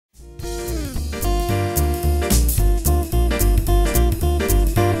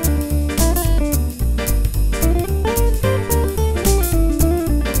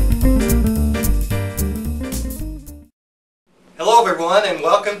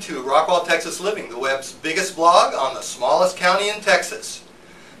to Rockwall, Texas Living, the web's biggest blog on the smallest county in Texas.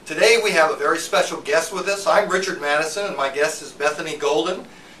 Today we have a very special guest with us. I'm Richard Madison and my guest is Bethany Golden.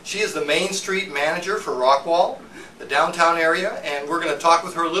 She is the Main Street Manager for Rockwall, the downtown area, and we're going to talk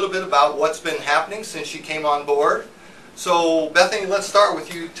with her a little bit about what's been happening since she came on board. So Bethany, let's start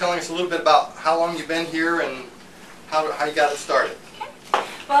with you telling us a little bit about how long you've been here and how you got it started.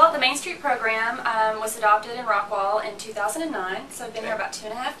 Well, the Main Street program was adopted in Rockwall in 2009, so I've been here about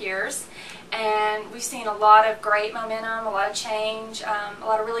 2.5 years, and we've seen a lot of great momentum, a lot of change, a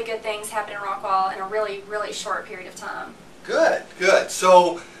lot of really good things happen in Rockwall in a really, really short period of time. Good, good.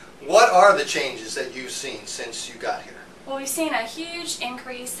 So what are the changes that you've seen since you got here? Well, we've seen a huge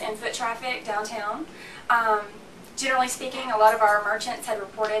increase in foot traffic downtown. Generally speaking, a lot of our merchants had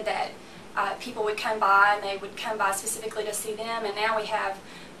reported that people would come by and they would come by specifically to see them, and now we have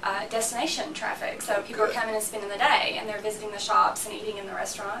destination traffic. So people are coming and spending the day and they're visiting the shops and eating in the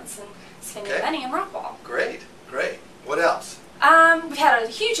restaurants and spending money in Rockwall. Great, great. What else? We've had a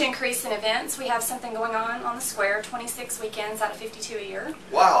huge increase in events. We have something going on the square, 26 weekends out of 52 a year.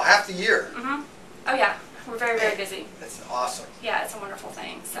 Wow, half the year. Oh yeah, we're very, very busy. That's awesome. Yeah, it's a wonderful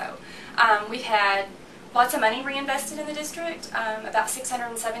thing. So we've had lots of money reinvested in the district, about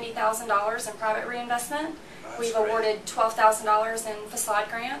 $670,000 in private reinvestment. We've awarded $12,000 in facade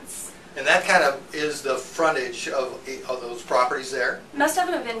grants. And that kind of is the frontage of those properties there? Most of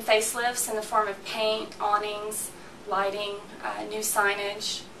them have been facelifts in the form of paint, awnings, lighting, new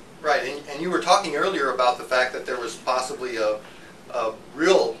signage. Right, and you were talking earlier about the fact that there was possibly a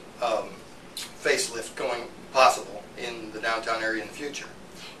real facelift going possible in the downtown area in the future.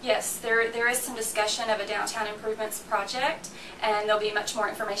 Yes, there is some discussion of a downtown improvements project, and there'll be much more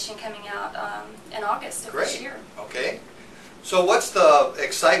information coming out in August of this year. Okay. So what's the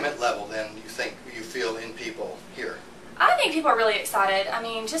excitement level then you feel in people here? I think people are really excited. I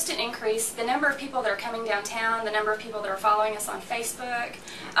mean, just an increase. The number of people that are coming downtown, the number of people that are following us on Facebook.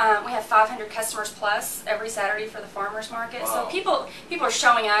 We have 500 customers plus every Saturday for the farmers market. Wow. So people are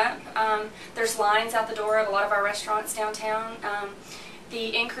showing up. There's lines out the door of a lot of our restaurants downtown.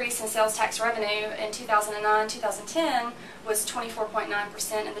 The increase in sales tax revenue in 2009-2010 was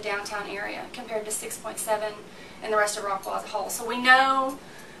 24.9% in the downtown area compared to 6.7% in the rest of Rockwall as a whole. So we know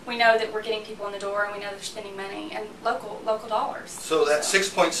that we're getting people in the door, and we know they're spending money and local dollars. So that's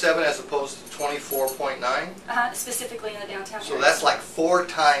 6.7 as opposed to 24.9? Specifically in the downtown area. So that's like 4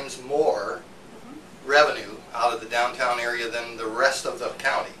 times more revenue out of the downtown area than the rest of the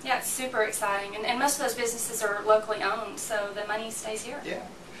county. Yeah, it's super exciting, and most of those businesses are locally owned, so the money stays here. Yeah.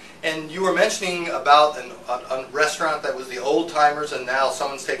 And you were mentioning about a restaurant that was the old timers, and now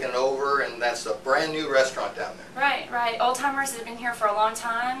someone's taken it over, and that's a brand new restaurant down there. Right, right. Old timers have been here for a long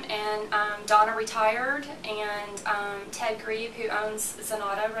time, and Donna retired, and Ted Grieve, who owns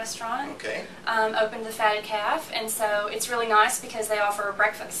Zanata Restaurant, opened the Fatted Calf, and so it's really nice because they offer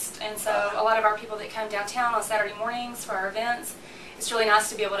breakfast, and so a lot of our people that come downtown on Saturday mornings for our events, it's really nice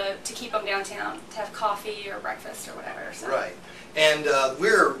to be able to keep them downtown, to have coffee or breakfast or whatever. So. Right. And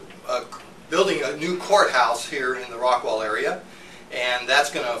we're building a new courthouse here in the Rockwall area, and that's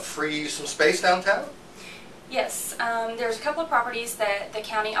going to free some space downtown? Yes. There's a couple of properties that the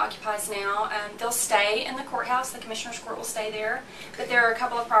county occupies now. They'll stay in the courthouse. The Commissioner's Court will stay there. But there are a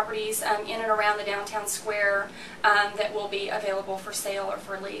couple of properties in and around the downtown square that will be available for sale or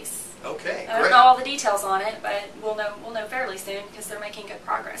for lease. Okay, I don't know all the details on it, but we'll know fairly soon because they're making good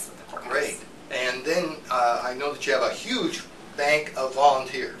progress with the courthouse. Great. And then I know that you have a huge bank of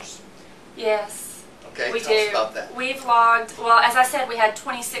volunteers. Yes. Okay, we tell us about that. We've logged, well, as I said, we had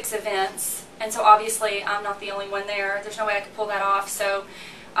 26 events, and so obviously I'm not the only one there. There's no way I could pull that off. So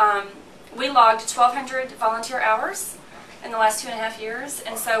we logged 1,200 volunteer hours in the last 2.5 years,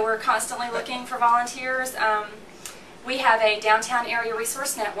 and so we're constantly looking for volunteers. We have a downtown area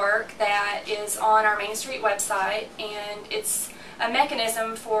resource network that is on our Main Street website, and it's a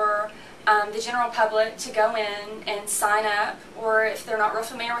mechanism for the general public to go in and sign up, or if they're not real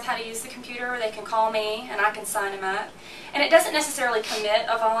familiar with how to use the computer, they can call me and I can sign them up. And it doesn't necessarily commit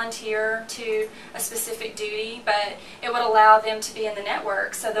a volunteer to a specific duty, but it would allow them to be in the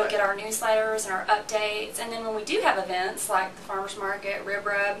network, so they'll get our newsletters and our updates, and then when we do have events like the farmers market, Rib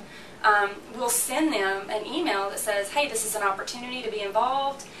Rub, we'll send them an email that says, hey, this is an opportunity to be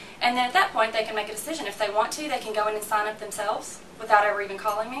involved, and then at that point they can make a decision. If they want to, they can go in and sign up themselves without ever even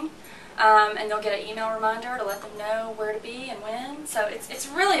calling me. And they'll get an email reminder to let them know where to be and when. So it's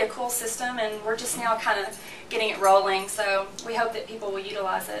really a cool system, and we're just now kind of getting it rolling. So we hope that people will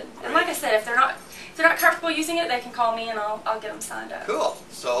utilize it. And like I said, if they're not comfortable using it, they can call me and I'll get them signed up. Cool.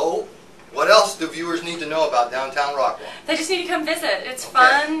 So What else do viewers need to know about downtown Rockwall? They just need to come visit. It's Okay.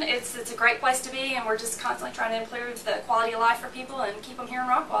 fun. It's a great place to be, and we're just constantly trying to improve the quality of life for people and keep them here in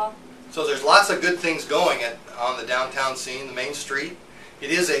Rockwall. So there's lots of good things going on the downtown scene, the Main Street. It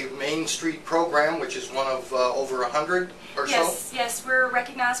is a Main Street program, which is one of over 100 or so. Yes, we're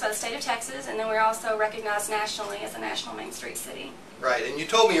recognized by the state of Texas, and then we're also recognized nationally as a national Main Street city. Right, and you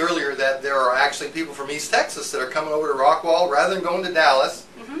told me earlier that there are actually people from East Texas that are coming over to Rockwall rather than going to Dallas.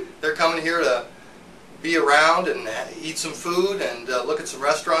 They're coming here to be around and eat some food and look at some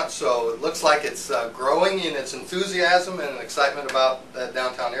restaurants. So it looks like it's growing in its enthusiasm and excitement about that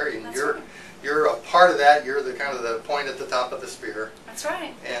downtown area. And That's you're right. you're a part of that. You're the kind of the point at the top of the spear. That's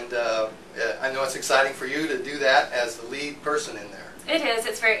right. And I know it's exciting for you to do that as the lead person in there. It is.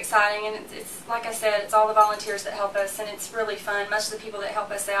 It's very exciting, and it's like I said, it's all the volunteers that help us, and it's really fun. Most of the people that help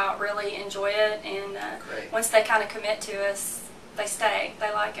us out really enjoy it, and once they kind of commit to us, they stay.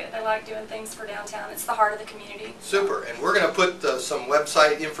 They like it. They like doing things for downtown. It's the heart of the community. Super. And we're going to put some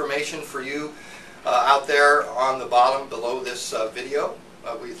website information for you out there on the bottom below this video.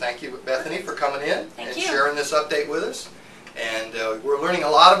 We thank you, Bethany, for coming in and sharing this update with us. And we're learning a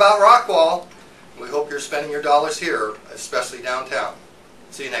lot about Rockwall. We hope you're spending your dollars here, especially downtown.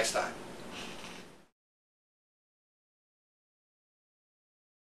 See you next time.